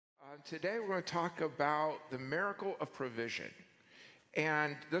Today we're going to talk about the miracle of provision.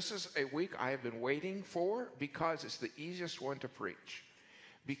 And this is a week I have been waiting for because it's the easiest one to preach.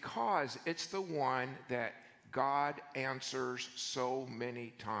 Because it's the one that God answers so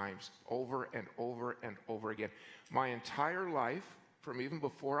many times, over and over and over again. My entire life, from even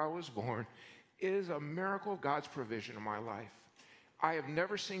before I was born, is a miracle of God's provision in my life. I have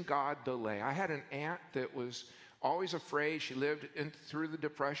never seen God delay. I had an aunt that was always afraid. She lived through the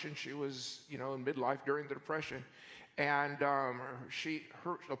Depression. She was, in midlife during the Depression. And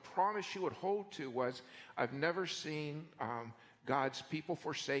the promise she would hold to was, I've never seen God's people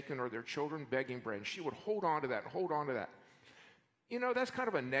forsaken or their children begging bread. And she would hold on to that and hold on to that. That's kind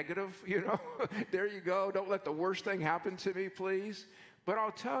of a negative, There you go. Don't let the worst thing happen to me, please. But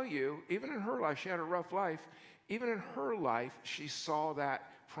I'll tell you, even in her life, she had a rough life. Even in her life, she saw that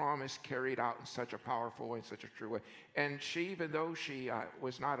promise carried out in such a powerful way, in such a true way. And she, even though she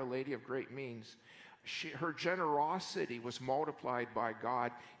was not a lady of great means, her generosity was multiplied by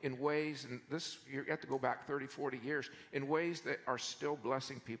God in ways, and you have to go back 30, 40 years, in ways that are still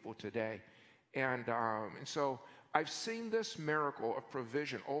blessing people today. And so I've seen this miracle of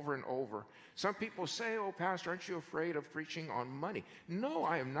provision over and over. Some people say, oh, Pastor, aren't you afraid of preaching on money? No,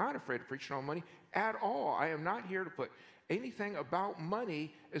 I am not afraid of preaching on money at all. I am not here to put anything about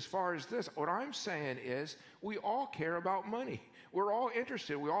money as far as this. What I'm saying is we all care about money. We're all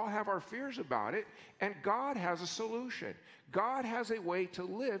interested. We all have our fears about it, and God has a solution. God has a way to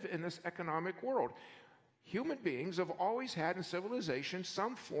live in this economic world. Human beings have always had in civilization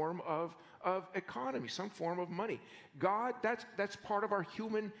some form of economy, some form of money. God, that's part of our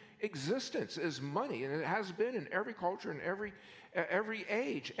human existence is money, and it has been in every culture and every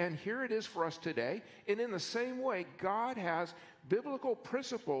age. And here it is for us today. And in the same way, God has biblical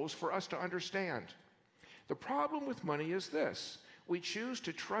principles for us to understand. The problem with money is this: we choose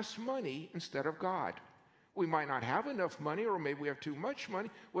to trust money instead of God. We might not have enough money, or maybe we have too much money,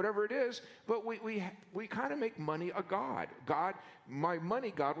 whatever it is, but we kind of make money a god. God, my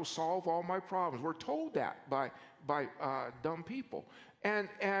money, God will solve all my problems. We're told that by dumb people. And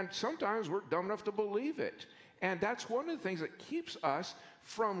sometimes we're dumb enough to believe it. And that's one of the things that keeps us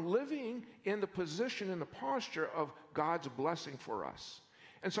from living in the position, in the posture of God's blessing for us.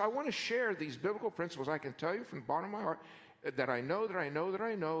 And so I want to share these biblical principles. I can tell you from the bottom of my heart that I know,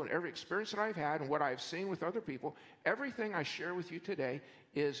 and every experience that I've had and what I've seen with other people, everything I share with you today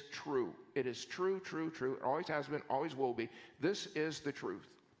is true. It is true, true, true. It always has been, always will be. This is the truth.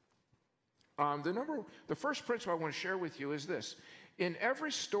 The first principle I want to share with you is this: in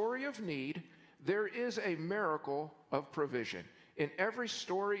every story of need, there is a miracle of provision. In every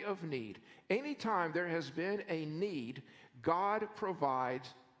story of need, anytime there has been a need, God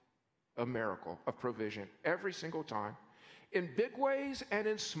provides a miracle of provision every single time. In big ways and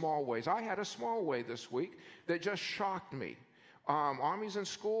in small ways. I had a small way this week that just shocked me. Ami's in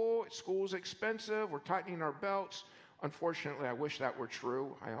school. School's expensive. We're tightening our belts. Unfortunately, I wish that were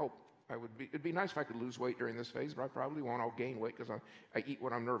true. I hope it'd be nice if I could lose weight during this phase, but I probably won't. I'll gain weight because I eat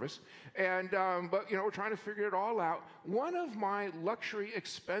when I'm nervous. But we're trying to figure it all out. One of my luxury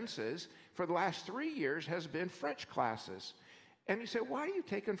expenses for the last 3 years has been French classes. And you say, why are you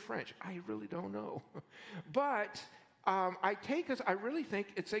taking French? I really don't know. But I take because I really think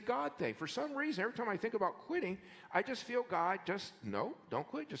it's a God thing. For some reason, every time I think about quitting, I just feel God no, don't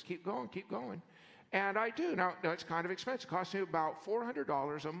quit. Just keep going, keep going. And I do. Now it's kind of expensive. It costs me about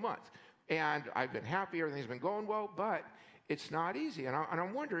 $400 a month. And I've been happy. Everything's been going well, but it's not easy. And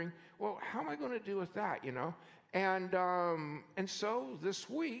I'm wondering, well, how am I going to do with that, And so this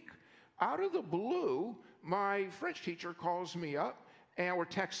week, out of the blue, my French teacher calls me up or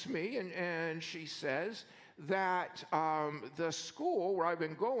texts me, and she says that the school where I've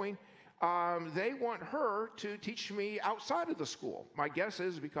been going, they want her to teach me outside of the school. My guess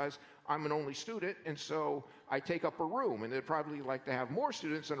is because I'm an only student, and so I take up a room, and they'd probably like to have more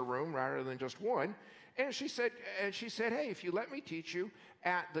students in a room rather than just one. And she said, hey, if you let me teach you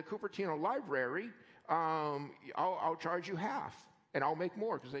at the Cupertino Library, I'll charge you half, and I'll make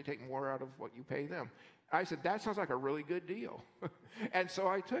more because they take more out of what you pay them. I said, that sounds like a really good deal. And so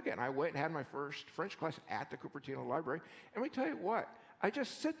I took it, and I went and had my first French class at the Cupertino Library. And let me tell you what, I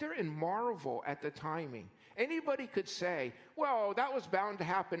just sit there and marvel at the timing. Anybody could say, well, that was bound to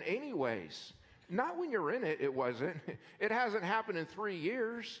happen anyways. Not when you're in it, it wasn't. It hasn't happened in 3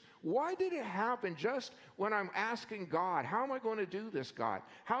 years. Why did it happen just when I'm asking God, how am I going to do this, God?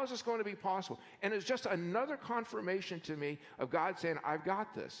 How is this going to be possible? And it's just another confirmation to me of God saying, I've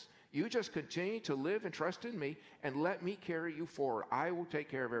got this. You just continue to live and trust in me and let me carry you forward. I will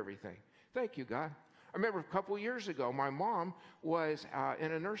take care of everything. Thank you, God. I remember a couple years ago, my mom was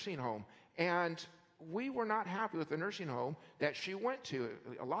in a nursing home, and we were not happy with the nursing home that she went to.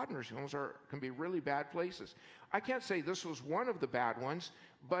 A lot of nursing homes can be really bad places. I can't say this was one of the bad ones,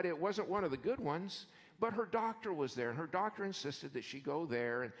 but it wasn't one of the good ones. But her doctor was there, and her doctor insisted that she go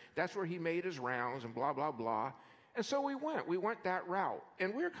there, and that's where he made his rounds and blah, blah, blah. And so we went that route,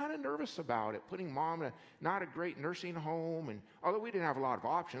 and we were kind of nervous about it, putting mom in not a great nursing home, and although we didn't have a lot of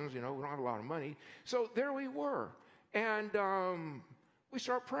options, we don't have a lot of money. So there we were, and we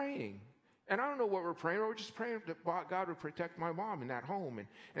start praying. And I don't know what we're praying. We're just praying that God would protect my mom in that home,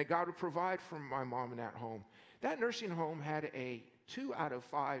 and God would provide for my mom in that home. That nursing home had a 2 out of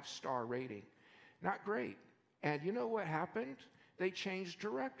 5 star rating. Not great. And you know what happened? They changed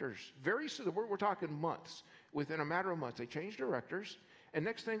directors. Very soon, we're talking months. Within a matter of months, they changed directors. And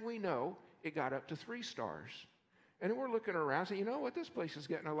next thing we know, it got up to 3 stars. And then we're looking around saying, you know what, this place is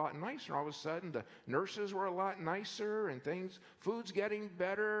getting a lot nicer. All of a sudden, the nurses were a lot nicer, and food's getting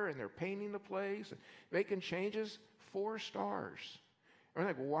better, and they're painting the place, and making changes. 4 stars. And we're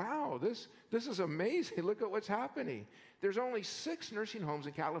like, wow, this is amazing. Look at what's happening. There's only 6 nursing homes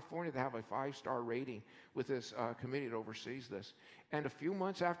in California that have a 5-star rating with this committee that oversees this. And a few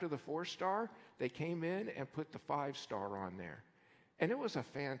months after the 4-star, they came in and put the 5-star on there. And it was a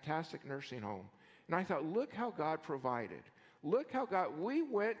fantastic nursing home. And I thought, look how God provided. Look how we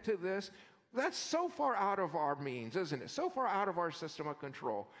went to this. That's so far out of our means, isn't it? So far out of our system of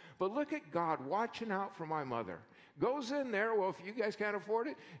control. But look at God watching out for my mother. Goes in there, well, if you guys can't afford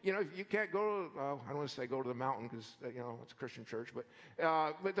it, if you can't go to, I don't want to say go to the mountain because, it's a Christian church,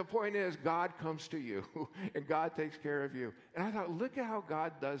 but the point is God comes to you and God takes care of you. And I thought, look at how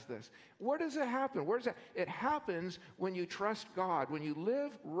God does this. Where does it happen? Where does that? It happens when you trust God, when you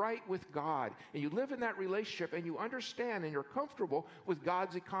live right with God, and you live in that relationship, and you understand and you're comfortable with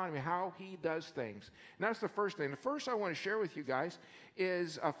God's economy, how he does things. And that's the first thing. The first I want to share with you guys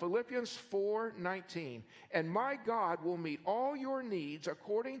is Philippians 4:19. And my God will meet all your needs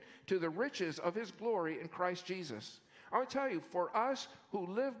according to the riches of his glory in Christ Jesus. I want to tell you, for us who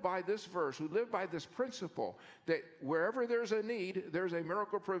live by this verse, who live by this principle, that wherever there's a need, there's a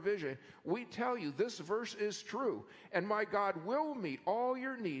miracle provision, we tell you this verse is true. And my God will meet all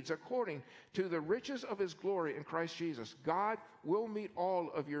your needs according to the riches of his glory in Christ Jesus. God will meet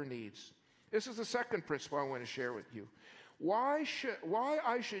all of your needs. This is the second principle I want to share with you. Why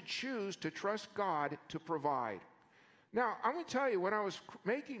I should choose to trust God to provide. Now, I'm going to tell you, when I was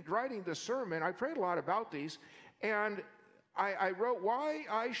writing this sermon, I prayed a lot about these, and I wrote why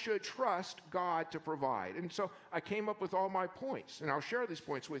I should trust God to provide. And so I came up with all my points, and I'll share these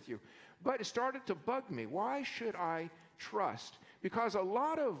points with you. But it started to bug me. Why should I trust? Because a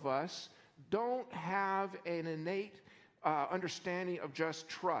lot of us don't have an innate understanding of just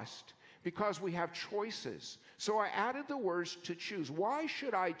trust, because we have choices. So I added the words to choose. Why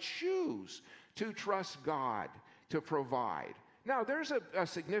should I choose to trust God to provide? Now, there's a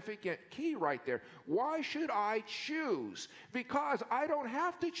significant key right there. Why should I choose? Because I don't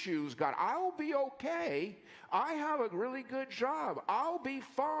have to choose God. I'll be okay. I have a really good job. I'll be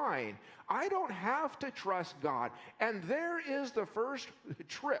fine. I don't have to trust God. And there is the first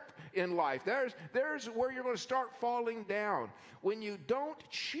trip in life. There's where you're going to start falling down, when you don't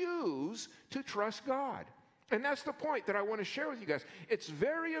choose to trust God. And that's the point that I want to share with you guys. It's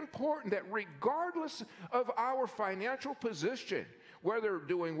very important that regardless of our financial position, whether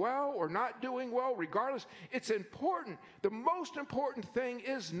doing well or not doing well, regardless, it's important. The most important thing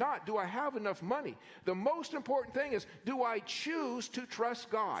is not, do I have enough money? The most important thing is, do I choose to trust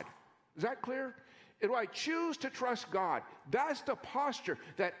God? Is that clear? Do I choose to trust God? That's the posture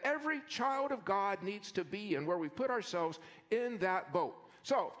that every child of God needs to be in, where we put ourselves in that boat.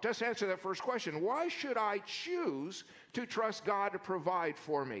 So, just answer that first question. Why should I choose to trust God to provide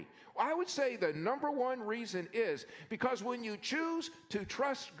for me? Well, I would say the number one reason is because when you choose to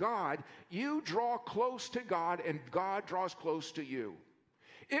trust God, you draw close to God and God draws close to you.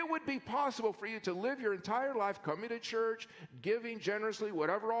 It would be possible for you to live your entire life coming to church, giving generously,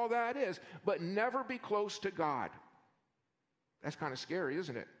 whatever all that is, but never be close to God. That's kind of scary,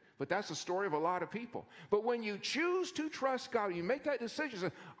 isn't it? But that's the story of a lot of people. But when you choose to trust God, you make that decision, say,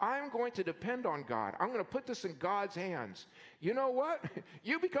 I'm going to depend on God. I'm going to put this in God's hands. You know what?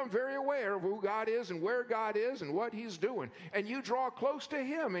 You become very aware of who God is and where God is and what he's doing. And you draw close to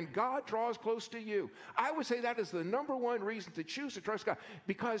him and God draws close to you. I would say that is the number one reason to choose to trust God,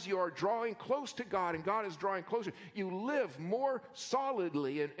 because you are drawing close to God and God is drawing closer. You live more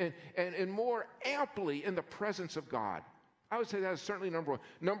solidly and more amply in the presence of God. I would say that is certainly number one.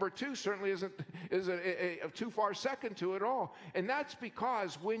 Number two certainly isn't a too far second to it all. And that's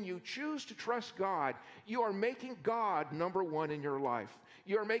because when you choose to trust God, you are making God number one in your life.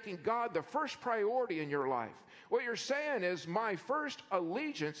 You are making God the first priority in your life. What you're saying is, my first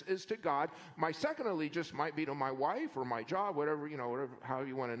allegiance is to God. My second allegiance might be to my wife or my job, whatever, how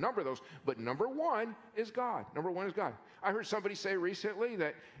you want to number those. But number one is God. Number one is God. I heard somebody say recently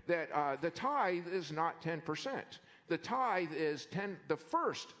that the tithe is not 10%. The tithe is the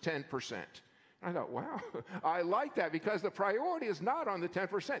first 10%. I thought, wow, I like that, because the priority is not on the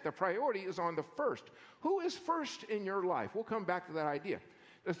 10%. The priority is on the first. Who is first in your life? We'll come back to that idea.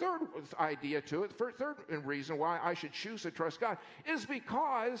 The third idea to it, the third reason why I should choose to trust God, is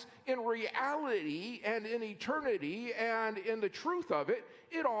because in reality and in eternity and in the truth of it,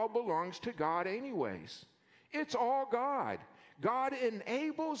 it all belongs to God anyways. It's all God. God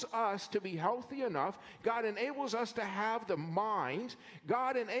enables us to be healthy enough. God enables us to have the mind.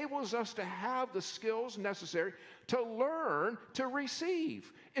 God enables us to have the skills necessary to learn to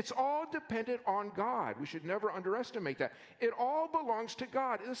receive. It's all dependent on God. We should never underestimate that. It all belongs to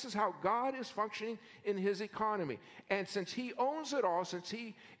God. This is how God is functioning in his economy. And since he owns it all, since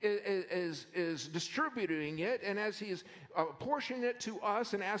he is distributing it, and as he is apportioning it to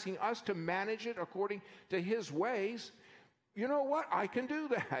us and asking us to manage it according to his ways, you know what? I can do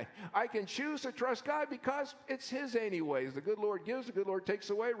that. I can choose to trust God because it's his anyways. The good Lord gives, the good Lord takes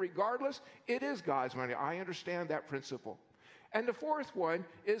away. Regardless, it is God's money. I understand that principle. And the fourth one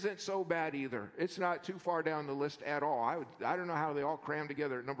isn't so bad either. It's not too far down the list at all. I don't know how they all cram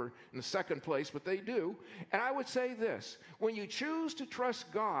together in the second place, but they do. And I would say this: when you choose to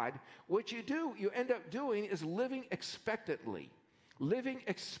trust God, what you end up doing is living expectantly. Living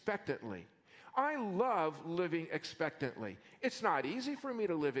expectantly. I love living expectantly. It's not easy for me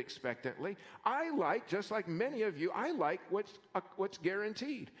to live expectantly. Just like many of you, I like what's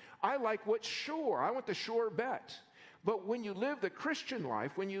guaranteed. I like what's sure. I want the sure bet. But when you live the Christian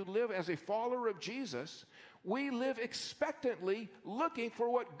life, when you live as a follower of Jesus, we live expectantly, looking for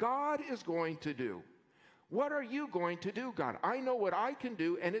what God is going to do. What are you going to do, God? I know what I can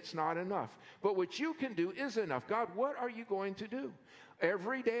do, and it's not enough. But what you can do is enough. God, what are you going to do?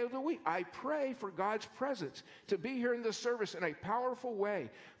 Every day of the week, I pray for God's presence to be here in the service in a powerful way,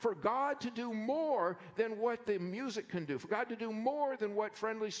 for God to do more than what the music can do, for God to do more than what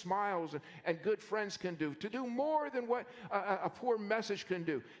friendly smiles and good friends can do, to do more than what a poor message can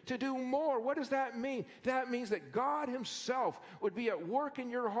do, to do more. What does that mean? That means that God himself would be at work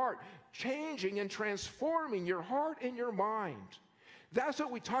in your heart, changing and transforming your heart and your mind. That's what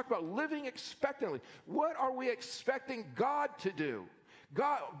we talk about, living expectantly. What are we expecting God to do?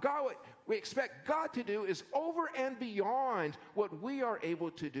 What we expect God to do is over and beyond what we are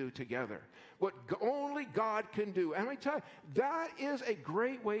able to do together. What only God can do. And let me tell you, that is a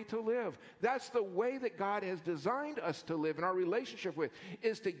great way to live. That's the way that God has designed us to live in our relationship with,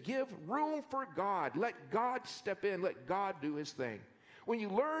 is to give room for God. Let God step in. Let God do his thing. When you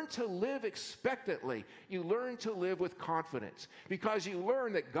learn to live expectantly, you learn to live with confidence, because you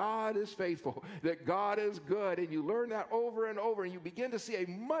learn that God is faithful, that God is good, and you learn that over and over, and you begin to see a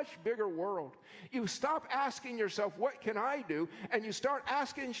much bigger world. You stop asking yourself, what can I do? And you start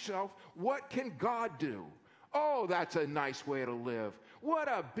asking yourself, what can God do? Oh, that's a nice way to live. What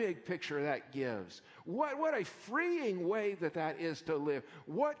a big picture that gives. What a freeing way that is to live.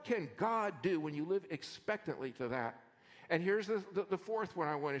 What can God do when you live expectantly to that? And here's the fourth one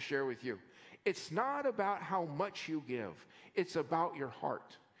I want to share with you. It's not about how much you give. It's about your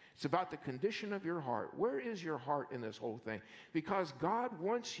heart. It's about the condition of your heart. Where is your heart in this whole thing? Because God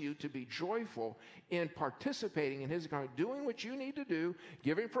wants you to be joyful in participating in his economy, doing what you need to do,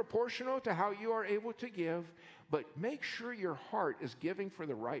 giving proportional to how you are able to give, but make sure your heart is giving for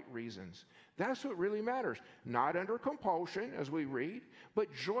the right reasons. That's what really matters. Not under compulsion, as we read,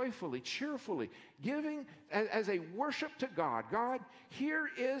 but joyfully, cheerfully, giving as a worship to God. God, here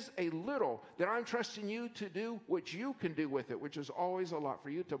is a little that I'm trusting you to do what you can do with it, which is always a lot for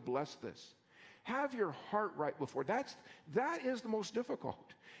you to bless this. Have your heart right before. That is the most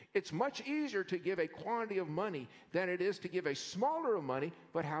difficult. It's much easier to give a quantity of money than it is to give a smaller of money,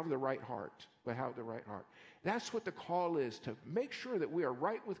 but have the right heart. That's what the call is, to make sure that we are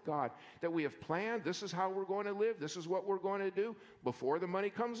right with God, that we have planned, this is how we're going to live, this is what we're going to do before the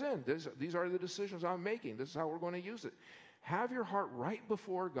money comes in. These are the decisions I'm making. This is how we're going to use it. Have your heart right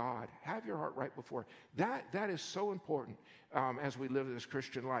before God. Have your heart right before. That is so important as we live this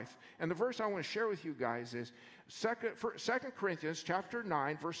Christian life. And the verse I want to share with you guys is 2 Corinthians chapter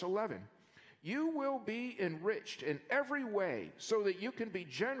 9, verse 11. You will be enriched in every way so that you can be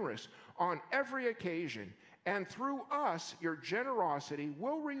generous on every occasion. And through us, your generosity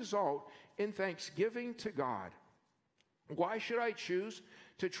will result in thanksgiving to God. Why should I choose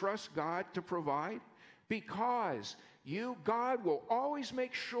to trust God to provide? Because God will always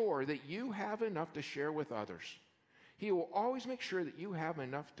make sure that you have enough to share with others. He will always make sure that you have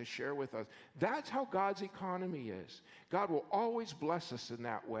enough to share with us. That's how God's economy is. God will always bless us in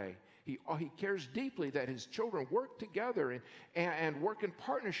that way. He cares deeply that his children work together and work in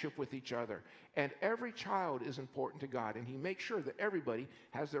partnership with each other. And every child is important to God, and he makes sure that everybody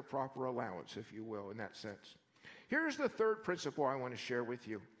has their proper allowance, if you will, in that sense. Here's the third principle I want to share with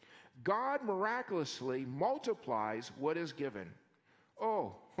you. God miraculously multiplies what is given.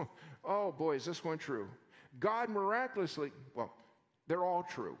 Oh boy, is this one true. God miraculously, well, they're all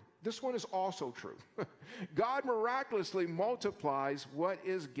true. This one is also true. God miraculously multiplies what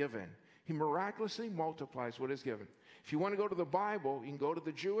is given. He miraculously multiplies what is given. If you want to go to the Bible, you can go to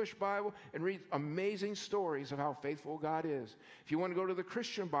the Jewish Bible and read amazing stories of how faithful God is. If you want to go to the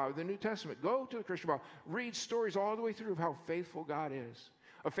Christian Bible, the New Testament, go to the Christian Bible. Read stories all the way through of how faithful God is.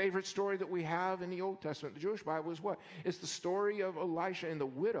 A favorite story that we have in the Old Testament, the Jewish Bible, is what? It's the story of Elisha and the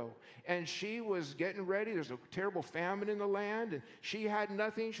widow. And she was getting ready. There's a terrible famine in the land, and she had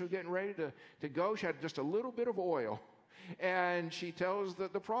nothing. She was getting ready to go. She had just a little bit of oil. And she tells the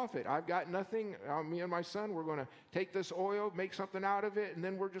prophet, I've got nothing. Me and my son, we're going to take this oil, make something out of it, and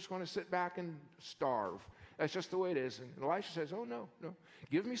then we're just going to sit back and starve. That's just the way it is. And Elisha says, oh, no.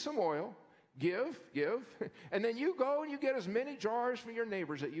 Give me some oil. Give, and then you go and you get as many jars from your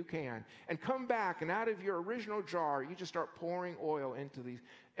neighbors that you can, and come back, and out of your original jar, you just start pouring oil into these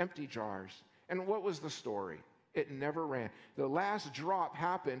empty jars. And what was the story? It never ran. The last drop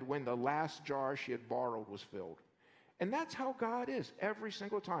happened when the last jar she had borrowed was filled. And that's how God is every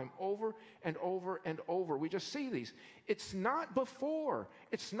single time, over and over and over. We just see these. It's not before.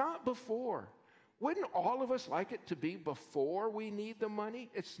 Wouldn't all of us like it to be before we need the money?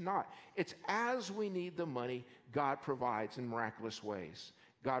 It's not. It's as we need the money, God provides in miraculous ways.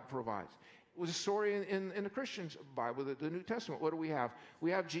 God provides. It was a story in the Christian's Bible, the New Testament. What do we have? We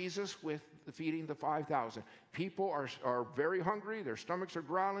have Jesus with feeding the 5,000. People are very hungry. Their stomachs are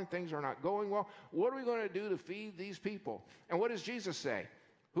growling. Things are not going well. What are we going to do to feed these people? And what does Jesus say?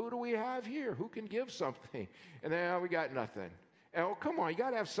 Who do we have here? Who can give something? And then we got nothing. And, oh, come on, you got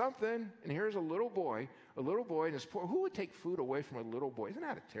to have something. And here's a little boy and his poor. Who would take food away from a little boy? Isn't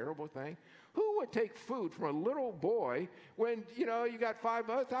that a terrible thing? Who would take food from a little boy when, you got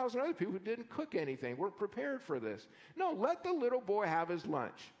 5,000 other people who didn't cook anything, weren't prepared for this? No, let the little boy have his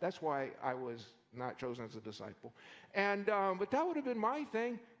lunch. That's why I was not chosen as a disciple. And but that would have been my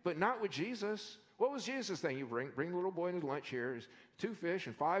thing, but not with Jesus. What was Jesus' thing? You bring the little boy his lunch here. There's 2 fish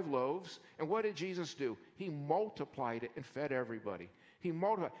and 5 loaves. And what did Jesus do? He multiplied it and fed everybody. He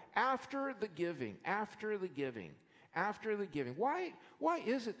multiplied. After the giving. Why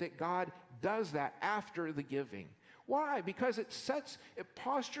is it that God does that after the giving? Why? Because it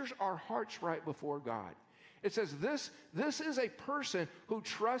postures our hearts right before God. It says this is a person who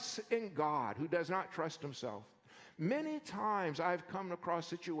trusts in God, who does not trust himself. Many times I've come across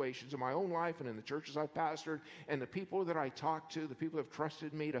situations in my own life and in the churches I've pastored, and the people that I talk to, the people who have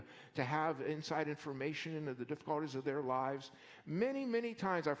trusted me to have inside information into the difficulties of their lives. Many, many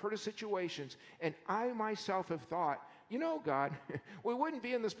times I've heard of situations, and I myself have thought, God, we wouldn't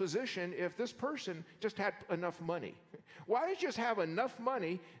be in this position if this person just had enough money. Why don't you just have enough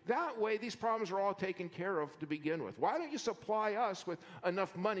money? That way these problems are all taken care of to begin with. Why don't you supply us with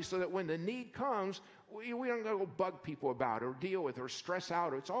enough money so that when the need comes, we don't go bug people about it or deal with it or stress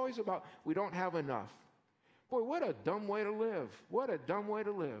out. It's always about we don't have enough. Boy, what a dumb way to live. What a dumb way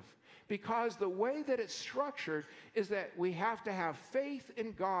to live. Because the way that it's structured is that we have to have faith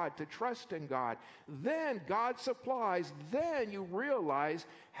in God, to trust in God. Then God supplies. Then you realize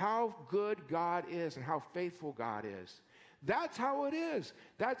how good God is and how faithful God is. That's how it is.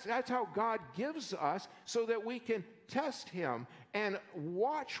 That's how God gives us so that we can test him and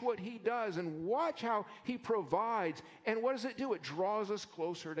watch what he does and watch how he provides. And what does it do? It draws us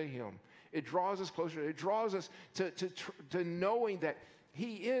closer to him. It draws us closer. It draws us to knowing that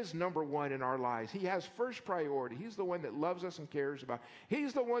he is number one in our lives. He has first priority. He's the one that loves us and cares about.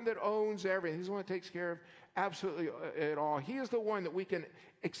 He's the one that owns everything. He's the one that takes care of absolutely it all. He is the one that we can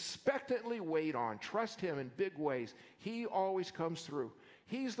expectantly wait on. Trust him in big ways. He always comes through.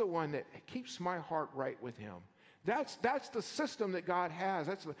 He's the one that keeps my heart right with him. That's the system that God has.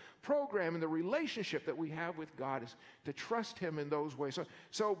 That's the program and the relationship that we have with God, is to trust him in those ways.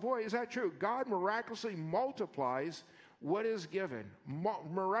 So boy, is that true? God miraculously multiplies what is given.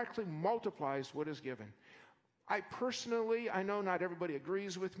 Miraculously multiplies what is given. I personally, I know not everybody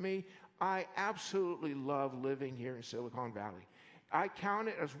agrees with me, I absolutely love living here in Silicon Valley. I count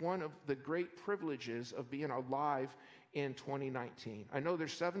it as one of the great privileges of being alive in 2019. I know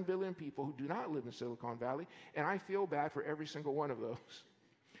there's 7 billion people who do not live in Silicon Valley, and I feel bad for every single one of those.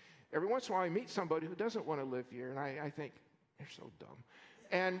 Every once in a while I meet somebody who doesn't want to live here, and I think, they're so dumb.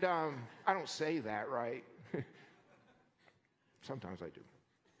 And I don't say that, right? Sometimes I do.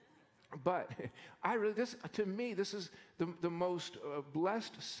 But to me, this is the most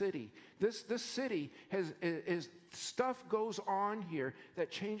blessed city. This city is stuff goes on here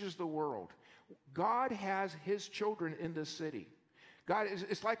that changes the world. God has his children in this city. God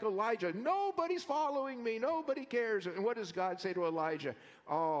it's like Elijah. Nobody's following me. Nobody cares. And what does God say to Elijah?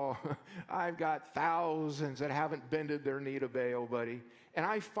 Oh, I've got thousands that haven't bended their knee to Baal, buddy. And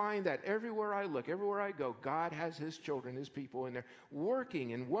I find that everywhere I look, everywhere I go, God has his children, his people in there, working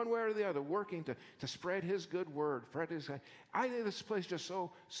in one way or the other, working to spread his good word. I think this place is just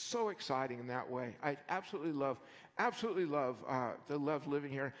so exciting in that way. I absolutely love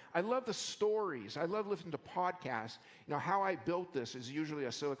living here. I love the stories. I love listening to podcasts. You know, how I built this is usually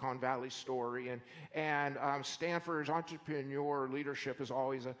a Silicon Valley story, and Stanford's entrepreneur leadership is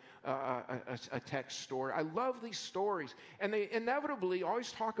always a tech story. I love these stories, and they inevitably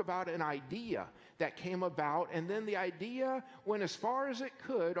always talk about an idea that came about, and then the idea went as far as it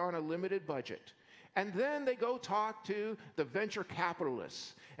could on a limited budget. And then they go talk to the venture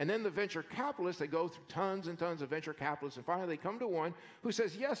capitalists. And then the venture capitalists, they go through tons and tons of venture capitalists. And finally, they come to one who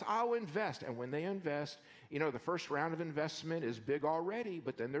says, yes, I'll invest. And when they invest, you know, the first round of investment is big already,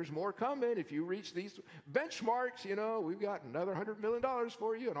 but then there's more coming. If you reach these benchmarks, you know, we've got another $100 million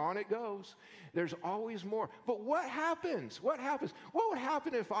for you, and on it goes. There's always more. But what happens? What happens? What would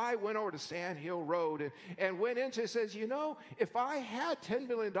happen if I went over to Sand Hill Road and went into it and says, you know, if I had $10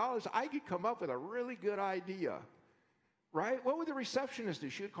 million, I could come up with a really good idea, right? What would the receptionist do?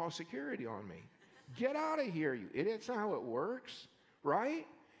 She would call security on me. Get out of here, you idiot. That's not how it works, right?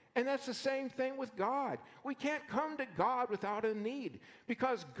 And that's the same thing with God. We can't come to God without a need,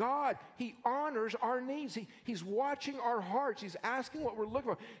 because God, he honors our needs. He's watching our hearts. He's asking what we're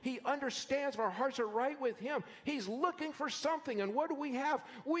looking for. He understands if our hearts are right with him. He's looking for something. And what do we have?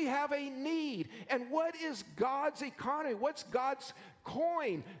 We have a need. And what is God's economy? What's God's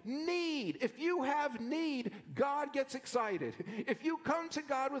coin? Need. If you have need, God gets excited. If you come to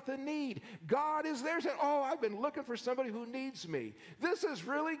God with a need, God is there saying, oh, I've been looking for somebody who needs me. This is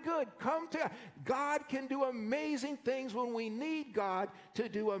really good. Come to God. God can do amazing things when we need God to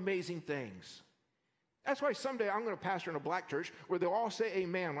do amazing things. That's why someday I'm going to pastor in a black church where they'll all say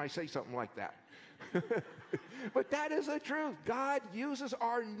amen when I say something like that. But that is the truth. God uses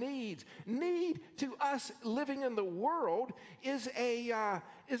our needs. Need to us living in the world is it's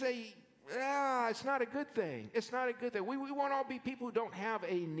not a good thing. It's not a good thing. We want to all be people who don't have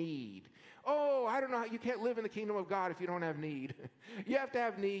a need. Oh, I don't know. You can't live in the kingdom of God if you don't have need. You have to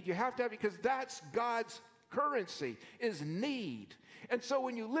have need. You have to have, because that's God's currency, is need. And so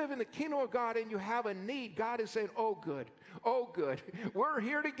when you live in the kingdom of God and you have a need, God is saying, oh, good. Oh, good. We're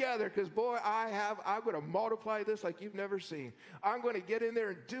here together because, boy, I'm going to multiply this like you've never seen. I'm going to get in there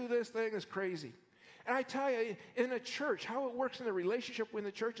and do this thing that's crazy. And I tell you, in a church, how it works in the relationship with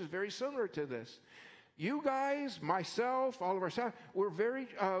the church is very similar to this. You guys, myself, all of our staff,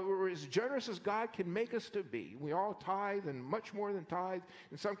 we're as generous as God can make us to be. We all tithe, and much more than tithe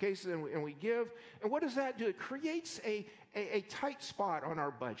in some cases, and we give. And what does that do? It creates a tight spot on our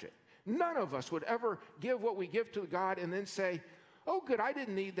budget. None of us would ever give what we give to God and then say, oh, good, I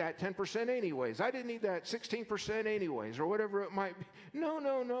didn't need that 10% anyways. I didn't need that 16% anyways, or whatever it might be.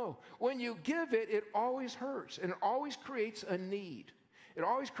 No. When you give it, it always hurts, and it always creates a need. It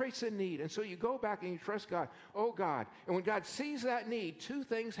always creates a need. And so you go back and you trust God. Oh, God. And when God sees that need, two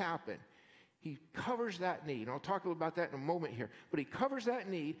things happen. He covers that need. And I'll talk a little about that in a moment here. But he covers that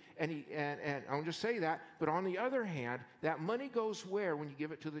need, and I'll just say that. But on the other hand, that money goes where when you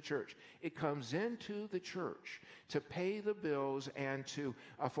give it to the church? It comes into the church to pay the bills and to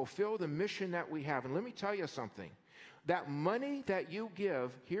fulfill the mission that we have. And let me tell you something. That money that you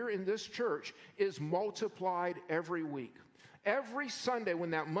give here in this church is multiplied every week. Every Sunday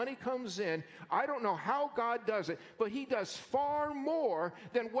when that money comes in, I don't know how God does it, but he does far more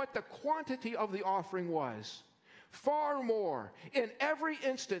than what the quantity of the offering was. Far more. In every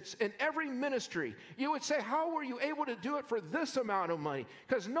instance, in every ministry, you would say, how were you able to do it for this amount of money?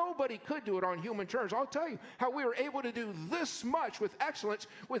 Because nobody could do it on human terms. I'll tell you how we were able to do this much with excellence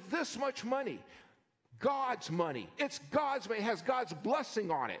with this much money. God's money. It's God's money. It has God's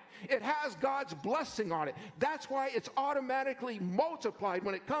blessing on it. It has God's blessing on it. That's why it's automatically multiplied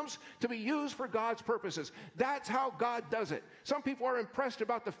when it comes to be used for God's purposes. That's how God does it. Some people are impressed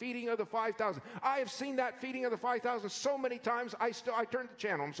about the feeding of the 5,000. I have seen that feeding of the 5,000 so many times, I turn the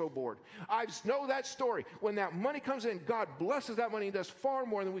channel. I'm so bored. I know that story. When that money comes in, God blesses that money and does far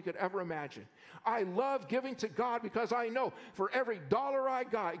more than we could ever imagine. I love giving to God because I know for every dollar I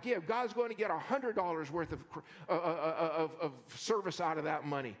give, God's going to get $100 worth of service out of that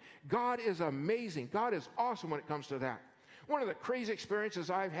money. God is amazing. God is awesome when it comes to that. One of the crazy experiences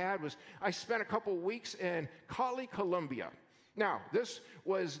I've had was I spent a couple weeks in Cali, Colombia. Now, this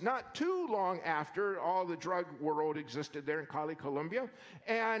was not too long after all the drug world existed there in Cali, Colombia.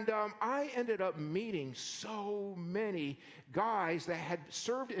 And I ended up meeting so many guys that had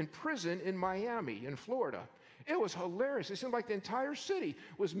served in prison in Miami, in Florida. It was hilarious. It seemed like the entire city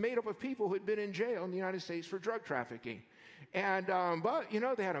was made up of people who had been in jail in the United States for drug trafficking. And, but, you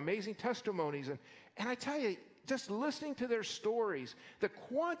know, they had amazing testimonies. And I tell you, just listening to their stories, the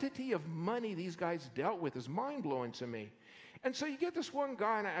quantity of money these guys dealt with is mind-blowing to me. And so you get this one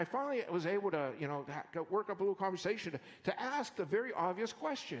guy, and I finally was able to, you know, work up a little conversation to ask the very obvious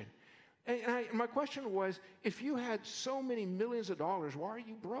question. And my question was, if you had so many millions of dollars, why are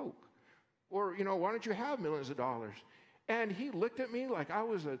you broke? Or, you know, why don't you have millions of dollars? And he looked at me like I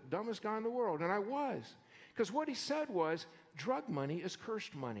was the dumbest guy in the world, and I was. Because what he said was, drug money is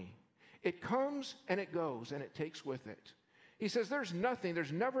cursed money. It comes and it goes, and it takes with it. He says there's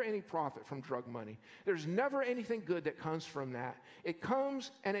never any profit from drug money. There's never anything good that comes from that. It comes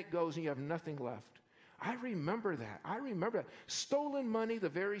and it goes, and you have nothing left. I remember that. Stolen money the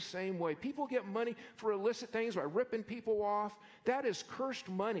very same way. People get money for illicit things by ripping people off. That is cursed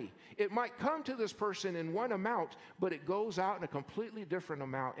money. It might come to this person in one amount, but it goes out in a completely different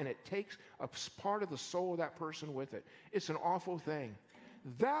amount, and it takes a part of the soul of that person with it. It's an awful thing.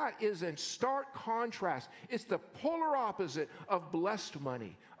 That is in stark contrast. It's the polar opposite of blessed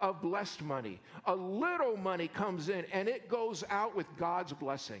money, A little money comes in and it goes out with God's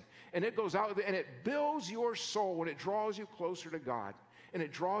blessing. And it goes out and it builds your soul and it draws you closer to God. And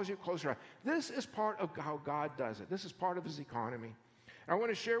it draws you closer. This is part of how God does it. This is part of his economy. I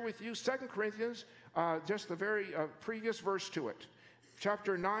want to share with you 2 Corinthians, just the very previous verse to it.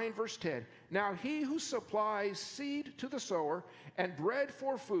 Chapter 9, verse 10. Now he who supplies seed to the sower and bread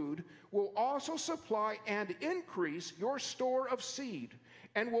for food will also supply and increase your store of seed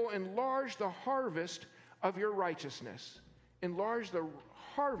and will enlarge the harvest of your righteousness. Enlarge the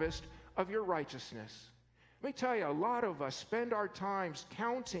harvest of your righteousness. Let me tell you, a lot of us spend our times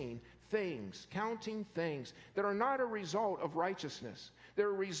counting things that are not a result of righteousness.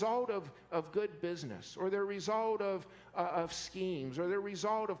 They're a result of good business, or they're a result of schemes, or they're a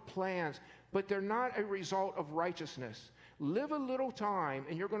result of plans, but they're not a result of righteousness. Live a little time,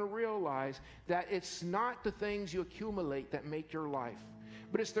 and you're going to realize that it's not the things you accumulate that make your life,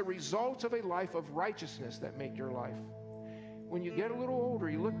 but it's the results of a life of righteousness that make your life. When you get a little older,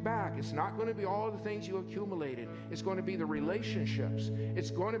 you look back, it's not going to be all the things you accumulated. It's going to be the relationships.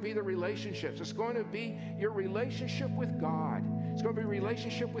 It's going to be the relationships. It's going to be your relationship with God. It's going to be a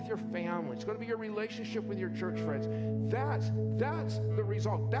relationship with your family. It's going to be your relationship with your church friends. That's the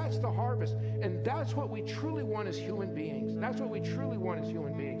result. That's the harvest. And that's what we truly want as human beings. That's what we truly want as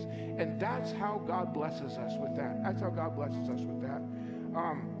human beings. And that's how God blesses us with that. That's how God blesses us with that.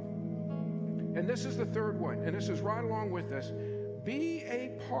 And this is the third one, and this is right along with this. Be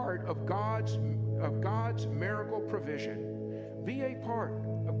a part of God's miracle provision. Be a part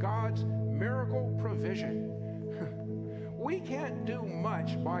of God's miracle provision. We can't do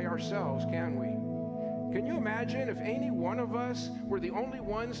much by ourselves, can we? Can you imagine if any one of us were the only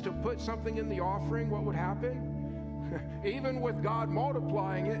ones to put something in the offering, what would happen? Even with God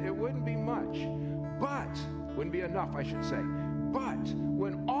multiplying it, it wouldn't be much. But, wouldn't be enough, I should say. But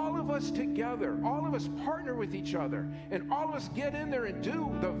when all of us together, all of us partner with each other, and all of us get in there and do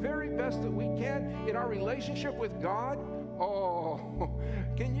the very best that we can in our relationship with God, oh,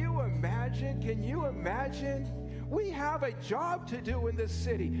 can you imagine? Can you imagine? We have a job to do in this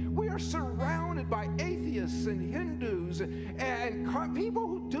city. We are surrounded by atheists and Hindus and people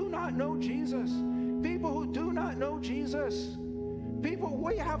who do not know Jesus. People who do not know Jesus. People,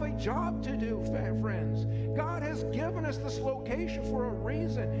 we have a job to do, friends. God has given us this location for a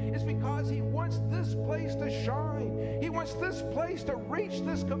reason. It's because he wants this place to shine. He wants this place to reach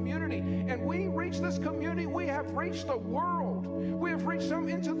this community. And we reach this community, we have reached the world. We have reached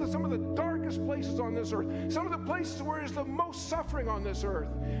into some of the darkest hardest places on this earth, some of the places where there's the most suffering on this earth.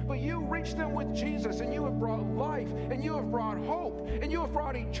 But you reach them with Jesus, and you have brought life, and you have brought hope, and you have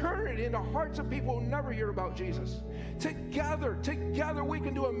brought eternity into hearts of people who never hear about Jesus. Together we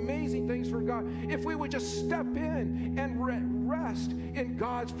can do amazing things for God if we would just step in and rest in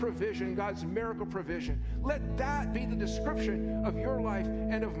God's provision, God's miracle provision. Let that be the description of your life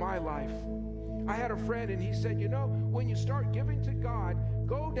and of my life. I had a friend, and he said, you know, when you start giving to God,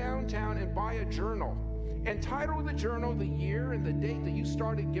 go downtown and buy a journal and title the journal the year and the date that you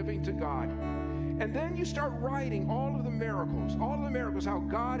started giving to God. And then you start writing all of the miracles, how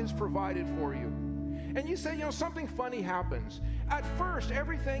God has provided for you. And you say, you know, something funny happens. At first,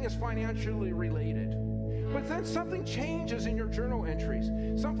 everything is financially related. But then something changes in your journal entries.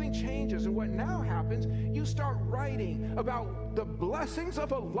 Something changes, and what now happens, you start writing about the blessings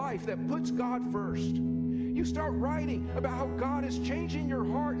of a life that puts God first. You start writing about how God is changing your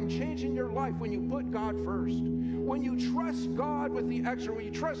heart and changing your life when you put God first. When you trust God with the extra, when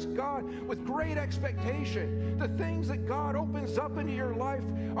you trust God with great expectation, the things that God opens up into your life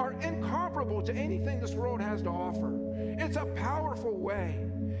are incomparable to anything this world has to offer. It's a powerful way.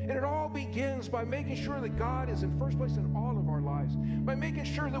 And it all begins by making sure that God is in first place in all of our lives, by making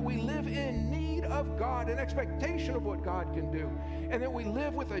sure that we live in need of God, an expectation of what God can do, and that we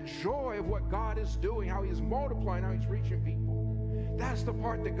live with a joy of what God is doing, how He's multiplying, how He's reaching people. That's the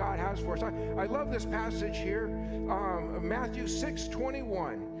part that God has for us. I love this passage here, Matthew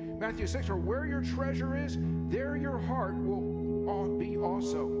 6:21. Matthew 6, or where your treasure is, there your heart will be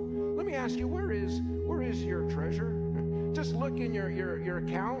also. Let me ask you, where is your treasure? Just look in your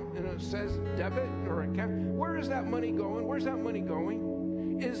account, and it says debit or account. Where is that money going? Where's that money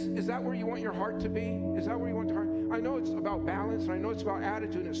going? Is that where you want your heart to be? Is that where you want your heart? I know it's about balance, and I know it's about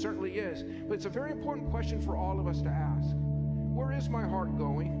attitude, and it certainly is. But it's a very important question for all of us to ask. Where is my heart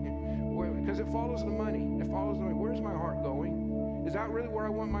going? Because it follows the money. It follows the money. Where's my heart going? Is that really where I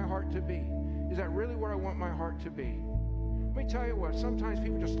want my heart to be? Is that really where I want my heart to be? Let me tell you what, sometimes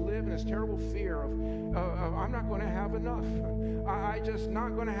people just live in this terrible fear of I'm not going to have enough. I just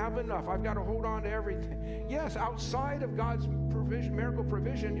not going to have enough. I've got to hold on to everything. Yes, outside of God's provision, miracle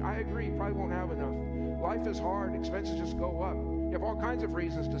provision, I agree, you probably won't have enough. Life is hard. Expenses just go up. You have all kinds of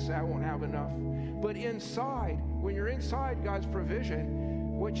reasons to say I won't have enough. But inside, when you're inside God's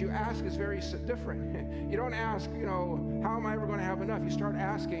provision, what you ask is very different. You don't ask, you know, how am I ever going to have enough? You start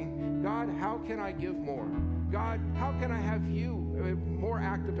asking, God, how can I give more? God, how can I have you more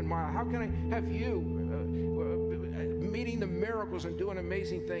active in my life? How can I have you meeting the miracles and doing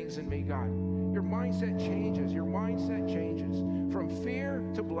amazing things in me, God? Your mindset changes. Your mindset changes from fear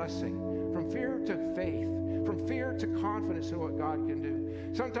to blessing, from fear to faith, from fear to confidence in what God can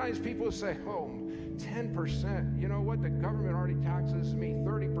do. Sometimes people say, oh, 10%. You know what? The government already taxes me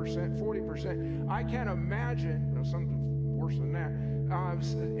 30%, 40%. I can't imagine, you know, something worse than that.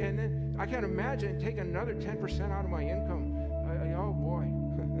 And then I can't imagine taking another 10% out of my income. Oh boy,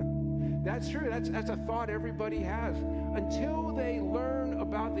 that's true. That's a thought everybody has. Until they learn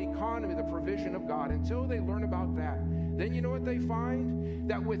about the economy, the provision of God, until they learn about that, then you know what they find?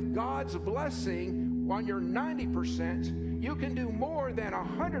 That with God's blessing on your 90%, you can do more than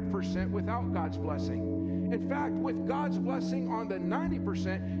 100% without God's blessing. In fact, with God's blessing on the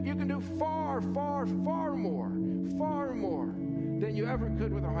 90%, you can do far, far, far more than you ever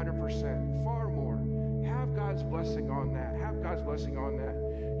could with 100%. Far more. Have God's blessing on that. Have God's blessing on that.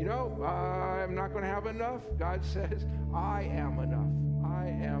 You know, I'm not going to have enough. God says, I am enough. I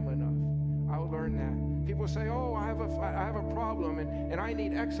am enough. I'll learn that. People say, oh, I have a problem, and I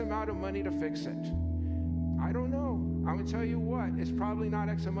need X amount of money to fix it. I don't know. I'm going to tell you what. It's probably not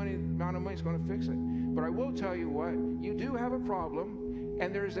X amount of money is going to fix it. But I will tell you what. You do have a problem.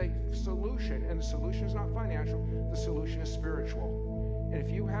 And there's a solution, and the solution is not financial, the solution is spiritual. And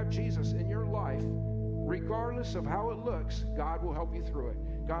if you have Jesus in your life, regardless of how it looks, God will help you through it.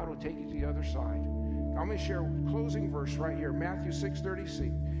 God will take you to the other side. I'm going to share a closing verse right here, Matthew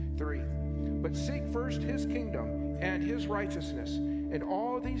 6:33. But seek first His kingdom and His righteousness, and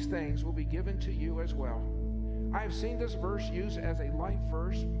all these things will be given to you as well. I have seen this verse used as a life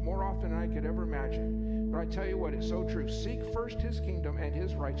verse more often than I could ever imagine. But I tell you what, it's so true. Seek first His kingdom and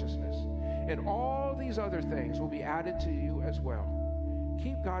His righteousness, and all these other things will be added to you as well.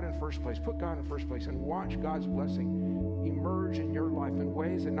 Keep God in first place. Put God in first place, and watch God's blessing emerge in your life in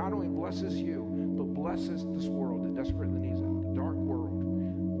ways that not only blesses you, but blesses this world that desperately needs it, the dark world.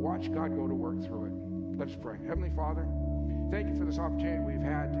 Watch God go to work through it. Let's pray. Heavenly Father, thank you for this opportunity we've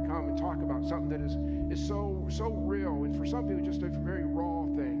had to come and talk about something that is so real, and for some people just a very raw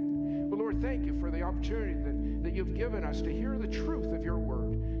thing. But Lord, thank you for the opportunity that you've given us to hear the truth of your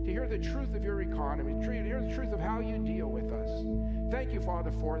word. to hear the truth of your economy, to hear the truth of how you deal with us. Thank you,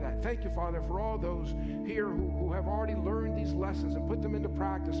 Father, for that. Thank you, Father, for all those here who have already learned these lessons and put them into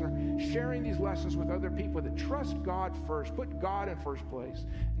practice and are sharing these lessons with other people that trust God first, put God in first place,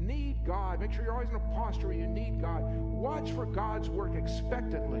 need God. Make sure you're always in a posture where you need God. Watch for God's work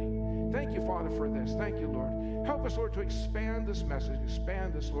expectantly. Thank you, Father, for this. Thank you, Lord. Help us, Lord, to expand this message,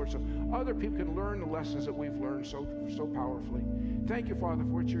 expand this, Lord, so other people can learn the lessons that we've learned so powerfully. Thank you, Father, for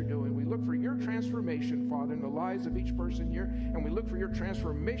what you're doing. We look for your transformation, Father, in the lives of each person here, and we look for your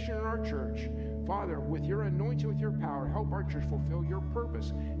transformation in our church. Father, with your anointing, with your power, help our church fulfill your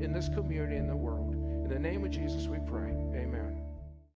purpose in this community and the world. In the name of Jesus, we pray.